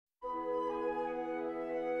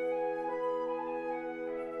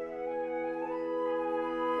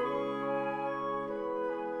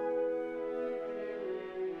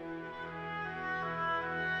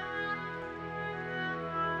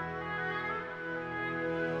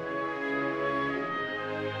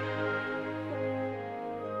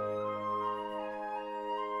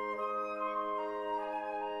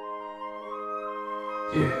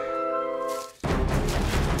Yeah.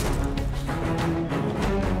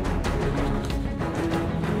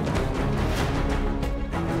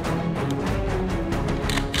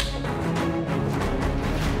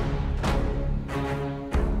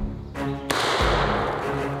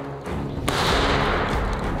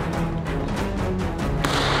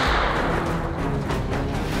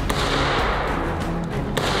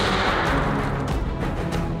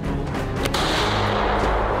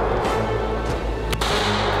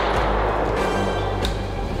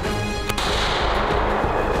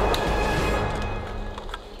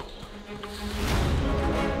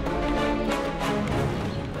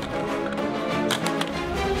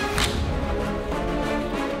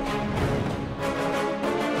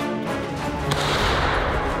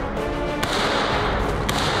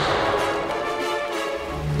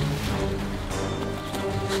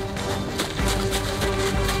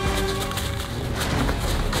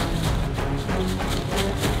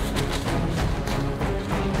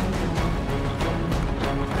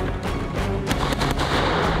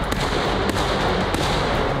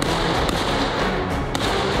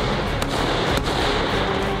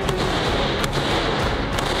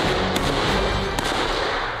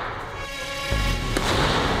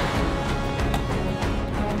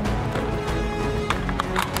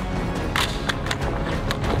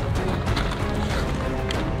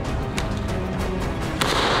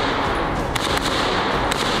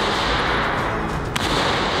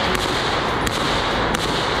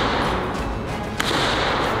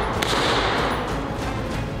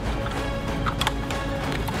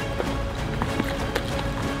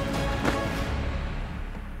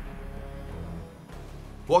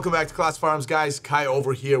 Welcome back to Class Firearms, guys. Kai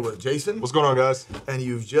over here with Jason. What's going on, guys? And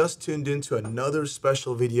you've just tuned into another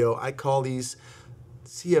special video. I call these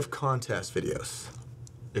CF contest videos.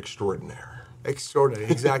 Extraordinaire. Extraordinary,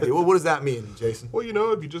 exactly. Well, what does that mean, Jason? Well, you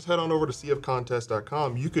know, if you just head on over to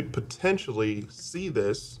cfcontest.com, you could potentially see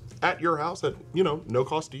this at your house at, you know, no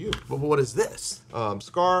cost to you. But what is this?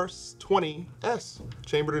 Scar 20S,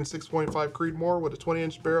 chambered in 6.5 Creedmoor with a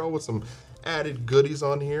 20-inch barrel with some added goodies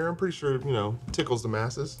on here. I'm pretty sure, you know, tickles the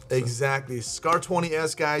masses. Exactly. Scar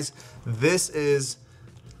 20S, guys. This is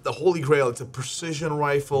the holy grail. It's a precision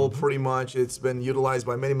rifle, pretty much. It's been utilized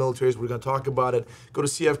by many militaries. We're going to talk about it. Go to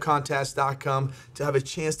cfcontest.com to have a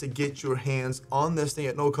chance to get your hands on this thing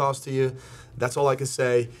at no cost to you. That's all I can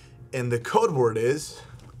say. And the code word is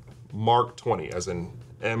Mark 20, as in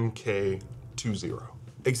MK20.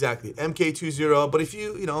 Exactly, MK20. But if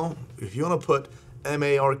you want to put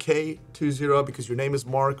MARK20 because your name is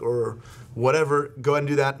Mark or whatever, go ahead and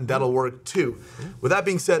do that, and that'll work too. With that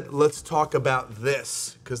being said, let's talk about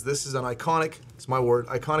this, because this is an iconic, it's my word,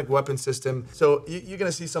 iconic weapon system. So you're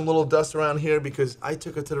gonna see some little dust around here because I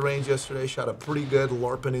took it to the range yesterday, shot a pretty good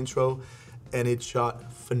LARPing intro, and it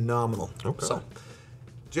shot phenomenal. Okay. So,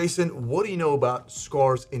 Jason, what do you know about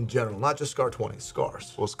SCARs in general? Not just Scar 20,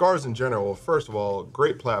 SCARs. Well, SCARs in general, well, first of all,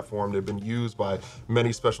 great platform. They've been used by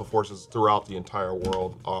many special forces throughout the entire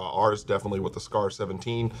world. Ours definitely with the Scar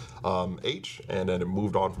 17H, and then it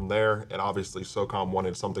moved on from there. And obviously, SOCOM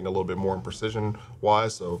wanted something a little bit more in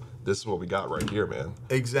precision-wise, so this is what we got right here, man.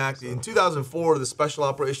 Exactly. In 2004, the Special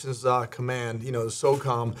Operations Command, you know, the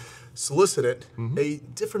SOCOM, solicited a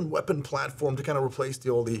different weapon platform to kind of replace the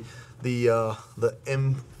old the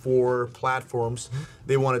M4 platforms.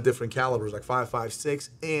 They wanted different calibers like 5.56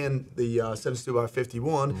 and the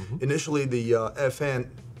 72x51. Initially, the FN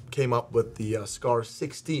came up with the Scar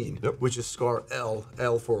 16, which is Scar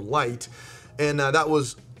L for light, and that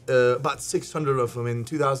was about 600 of them in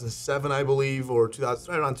 2007, I believe, or right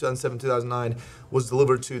around 2007, 2009, was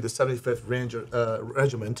delivered to the 75th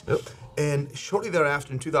Regiment. And shortly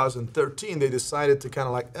thereafter, in 2013, they decided to kind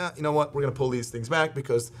of like, you know what, we're going to pull these things back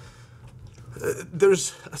because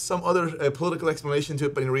there's some other political explanation to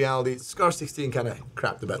it, but in reality, Scar 16 kind of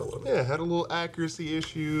crapped the bed a little bit. Yeah, had a little accuracy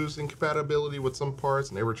issues, incompatibility with some parts,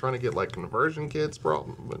 and they were trying to get like conversion kits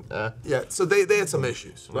problem, but Yeah, so they had some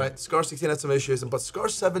issues, right? Scar 16 had some issues, but Scar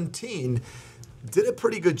 17 did a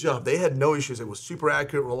pretty good job. They had no issues. It was super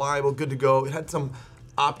accurate, reliable, good to go. It had some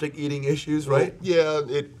optic eating issues, right? Well,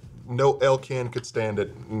 yeah, no LCAN could stand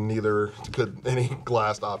it, neither could any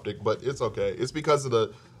glass optic, but it's okay. It's because of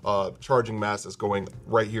the charging mass that's going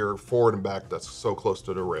right here forward and back that's so close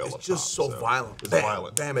to the rail. It's just so violent. It's Bam,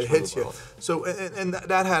 violent. Bam, it It's hits really you. violent. So, and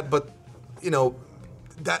that had, but, you know,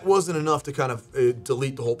 that wasn't enough to kind of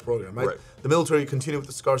delete the whole program, right? The military continued with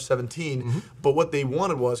the Scar 17, but what they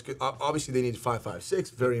wanted was, obviously they needed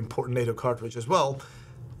 5.56, very important NATO cartridge as well.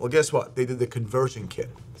 Well, guess what? They did the conversion kit.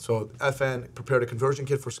 So FN prepared a conversion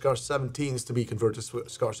kit for SCAR 17s to be converted to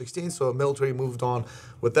SCAR 16. So the military moved on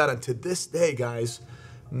with that. And to this day, guys,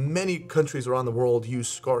 many countries around the world use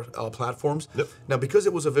SCAR platforms. Yep. Now, because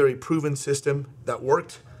it was a very proven system that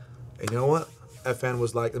worked, and you know what? FN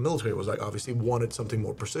was like, the military was like, obviously wanted something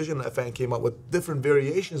more precision. FN came up with different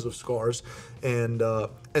variations of SCARs. And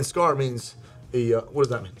SCAR means, what does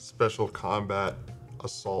that mean? Special Combat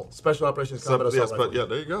Assault. Special Operations Combat Assault Rifle. Yeah,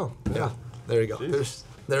 there you go. Yeah, there you go.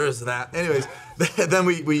 There is that. Anyways, then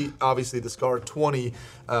we obviously the SCAR 20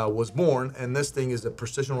 was born, and this thing is a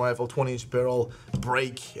precision rifle, 20-inch barrel,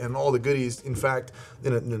 brake, and all the goodies. In fact,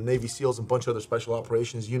 the Navy SEALs and a bunch of other special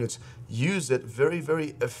operations units use it very,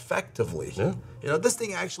 very effectively. Yeah. You know, this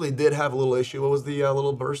thing actually did have a little issue. What was the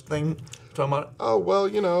little burst thing you're talking about? Oh, well,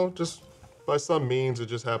 you know, just by some means, it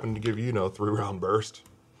just happened to give you, 3-round burst.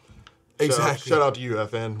 Exactly. Shout out to you,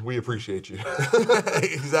 FN. We appreciate you.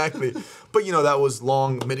 Exactly. But, that was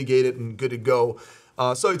long mitigated and good to go.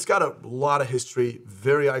 So it's got a lot of history,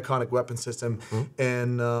 very iconic weapon system.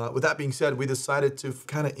 And with that being said, we decided to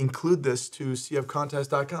kind of include this to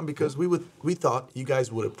cfcontest.com because we thought you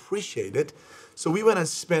guys would appreciate it. So we went and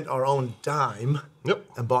spent our own dime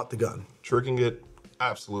and bought the gun. Tricking it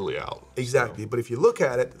absolutely out. Exactly. So. But if you look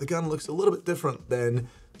at it, the gun looks a little bit different than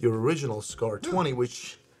your original SCAR 20,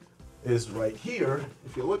 which is right here.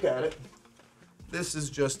 If you look at it, this is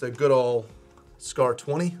just a good old SCAR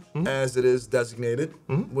 20 as it is designated.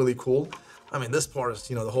 Really cool. I mean, this part is,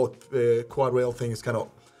 the whole quad rail thing is kind of,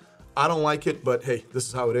 I don't like it, but hey, this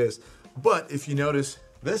is how it is. But if you notice,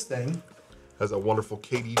 this thing has a wonderful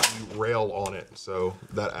KDG rail on it, so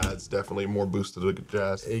that adds definitely more boost to the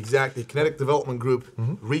jazz. Exactly. Kinetic Development Group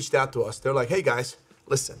reached out to us. They're like, hey guys,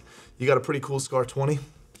 listen, you got a pretty cool SCAR 20?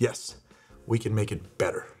 Yes, we can make it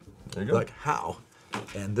better. There you go. Like, how?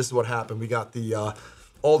 And this is what happened. We got the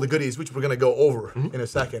all the goodies, which we're going to go over in a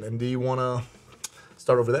second. And do you want to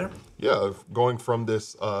start over there? Yeah, going from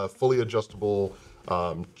this fully adjustable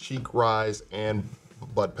cheek rise and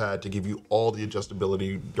butt pad to give you all the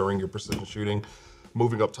adjustability during your precision shooting,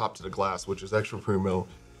 moving up top to the glass, which is extra premium.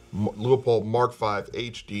 Leupold Mark V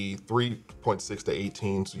HD 3.6 to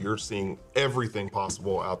 18, so you're seeing everything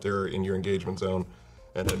possible out there in your engagement zone.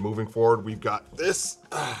 And then moving forward, we've got this.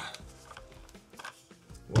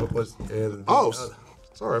 What was?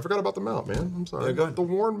 Sorry, I forgot about the mount, man. I'm sorry. Yeah, go ahead. The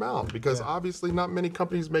worn mount, because obviously not many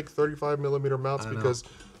companies make 35mm mounts because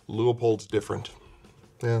Leupold's different.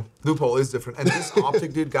 Yeah. Leupold is different. And this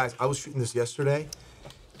optic, dude, guys, I was shooting this yesterday.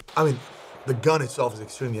 I mean, the gun itself is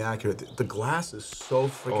extremely accurate. The glass is so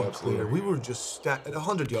freaking clear. We were just at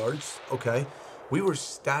 100 yards, okay? We were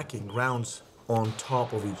stacking rounds on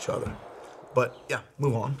top of each other. But yeah,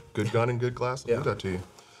 move on. Good gun and good glass. I'll do that to you.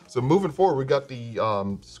 So moving forward, we got the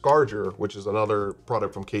Scarger, which is another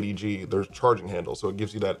product from KDG. There's charging handle, so it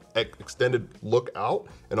gives you that extended look out,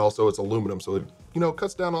 and also it's aluminum, so it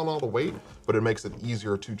cuts down on all the weight, but it makes it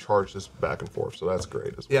easier to charge this back and forth. So that's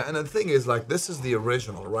great as well. Yeah, and the thing is, like, this is the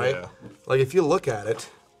original, right? Yeah. Like, if you look at it,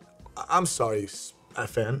 I'm sorry,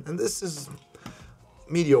 FN, and this is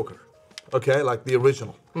mediocre. Okay, like the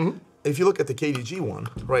original. If you look at the KDG one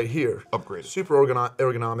right here, upgraded, super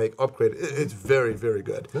ergonomic, upgraded. It's very, very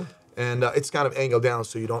good, and it's kind of angled down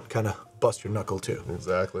so you don't kind of bust your knuckle too.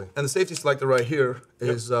 Exactly. And the safety selector right here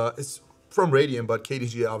is it's from Radian, but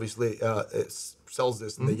KDG obviously sells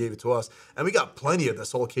this, and they gave it to us, and we got plenty of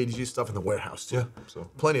this whole KDG stuff in the warehouse too. Yeah, so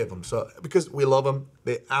plenty of them. So because we love them,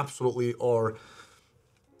 they absolutely are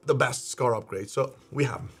the best SCAR upgrade, so we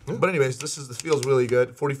have them. But anyways, this feels really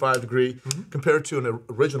good. 45 degree compared to an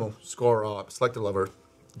original SCAR selector lever,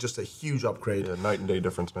 just a huge upgrade. Yeah, night and day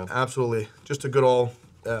difference, man. Absolutely, just a good old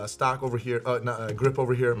stock over here, grip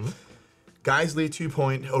over here. Geisley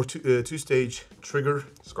two-stage trigger.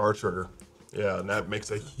 SCAR trigger. Yeah, and that makes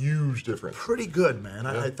a huge difference. Pretty good, man.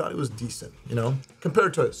 I thought it was decent,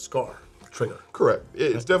 compared to a SCAR trigger. Correct.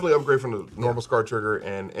 It's definitely an upgrade from the normal SCAR trigger,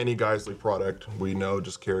 and any Geisley product we know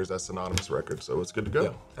just carries that synonymous record, so it's good to go.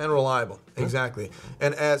 Yeah. And reliable, exactly.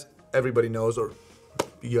 And as everybody knows, or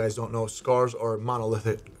you guys don't know, SCARs are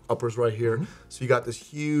monolithic uppers right here. So you got this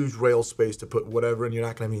huge rail space to put whatever, and you're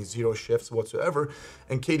not going to need zero shifts whatsoever.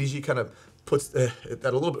 And KDG kind of puts that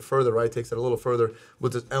a little bit further, right? Takes it a little further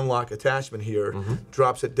with this M-lock attachment here,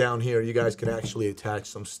 drops it down here. You guys can actually attach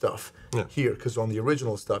some stuff here, because on the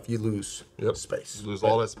original stuff, you lose space. You lose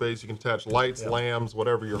all that space. You can attach lights, lamps,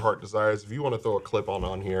 whatever your heart desires. If you want to throw a clip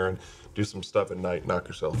on here and do some stuff at night, knock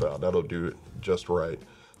yourself out. That'll do it just right.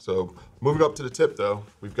 So moving up to the tip, though,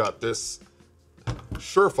 we've got this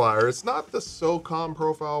Surefire. It's not the SOCOM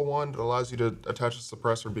profile one that allows you to attach a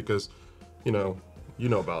suppressor because, you know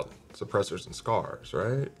about suppressors and scars,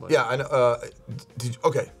 right? Like, Yeah, I know.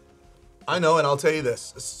 Okay, I know, and I'll tell you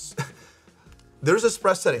this. There's a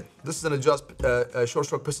suppress setting. This is a short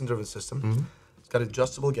stroke piston driven system. It's got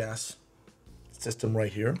adjustable gas system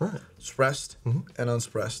right here, suppressed and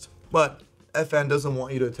unsuppressed. But FN doesn't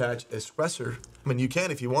want you to attach a suppressor. I mean, you can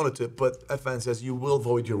if you wanted to, but FN says you will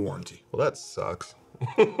void your warranty. Well, that sucks.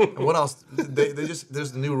 And what else?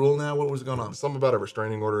 There's the new rule now. What was going on? Something about a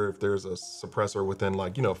restraining order. If there's a suppressor within,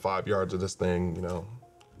 like, 5 yards of this thing,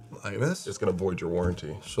 Like this? it's gonna void your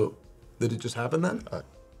warranty. So, did it just happen then? I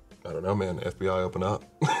don't know, man. FBI, open up.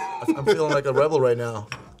 I'm feeling like a rebel right now.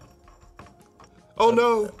 Oh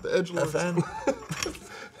no, the edgelords. FN.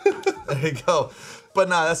 There you go. But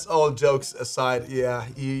nah, that's all jokes aside. Yeah,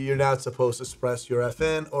 you're not supposed to suppress your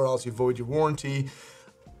FN or else you void your warranty.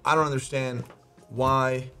 I don't understand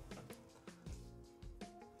why.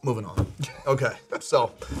 Moving on. Okay,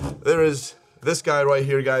 so there is this guy right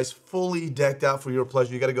here, guys, fully decked out for your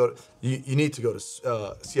pleasure. You got to go. You need to go to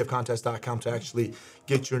cfcontest.com to actually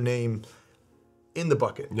get your name in the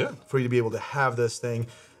bucket. Yeah. For you to be able to have this thing.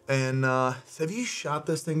 And have you shot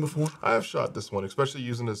this thing before? I have shot this one, especially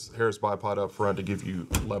using this Harris bipod up front to give you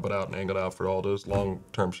leveled out and angled out for all those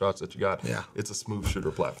long-term shots that you got. Yeah. It's a smooth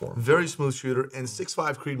shooter platform. Very smooth shooter, and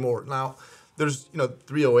 6.5 Creedmoor. Now, there's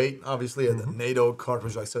 308, obviously, a NATO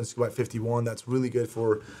cartridge like 7.52x51. That's really good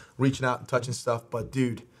for reaching out and touching stuff. But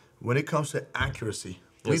dude, when it comes to accuracy,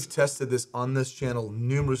 we've tested this on this channel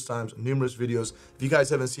numerous times, numerous videos. If you guys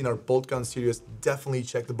haven't seen our bolt gun series, definitely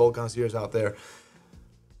check the bolt gun series out there.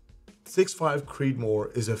 6.5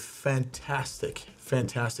 Creedmoor is a fantastic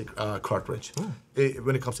cartridge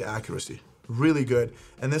when it comes to accuracy. Really good.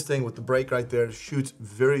 And this thing with the brake right there shoots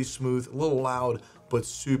very smooth, a little loud, but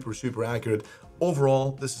super, super accurate.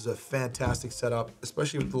 Overall, this is a fantastic setup,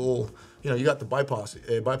 especially with the little, you got the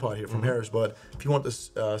bipod here from Harris, but if you want to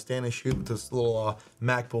stand and shoot with this little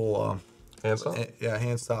Magpul Hand stop?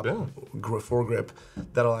 hand stop foregrip,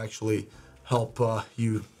 that'll actually help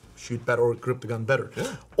you shoot better or grip the gun better.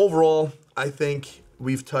 Yeah. Overall, I think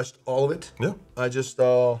we've touched all of it. Yeah. I just,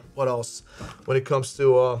 what else? When it comes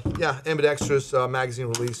to, ambidextrous magazine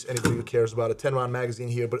release, anybody who cares about a 10-round magazine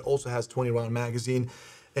here, but it also has 20-round magazine,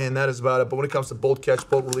 and that is about it. But when it comes to bolt catch,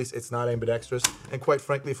 bolt release, it's not ambidextrous. And quite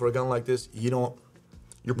frankly, for a gun like this, you're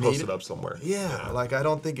posted up somewhere. Yeah, like I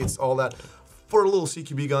don't think it's all that. For a little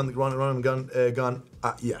CQB gun, run gun,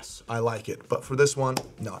 yes, I like it. But for this one,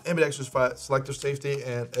 no. Ambidextrous selector safety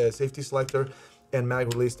and safety selector and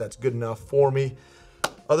mag release, that's good enough for me.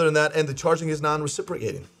 Other than that, and the charging is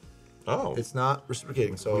non-reciprocating. Oh. It's not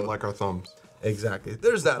reciprocating, so. We like our thumbs. Exactly.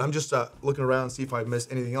 There's that. I'm just looking around, see if I missed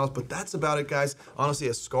anything else, but that's about it, guys. Honestly,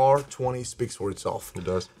 a SCAR 20 speaks for itself. It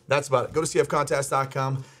does. That's about it. Go to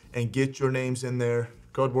cfcontest.com and get your names in there.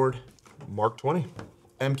 Code word. Mark 20.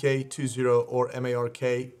 MK20 or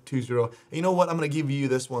MARK20. And you know what? I'm going to give you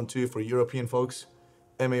this one too for European folks.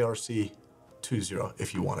 MARC20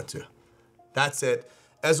 if you wanted to. That's it.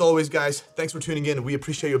 As always, guys, thanks for tuning in. We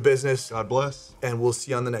appreciate your business. God bless. And we'll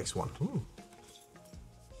see you on the next one.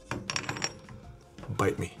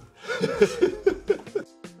 Bite me.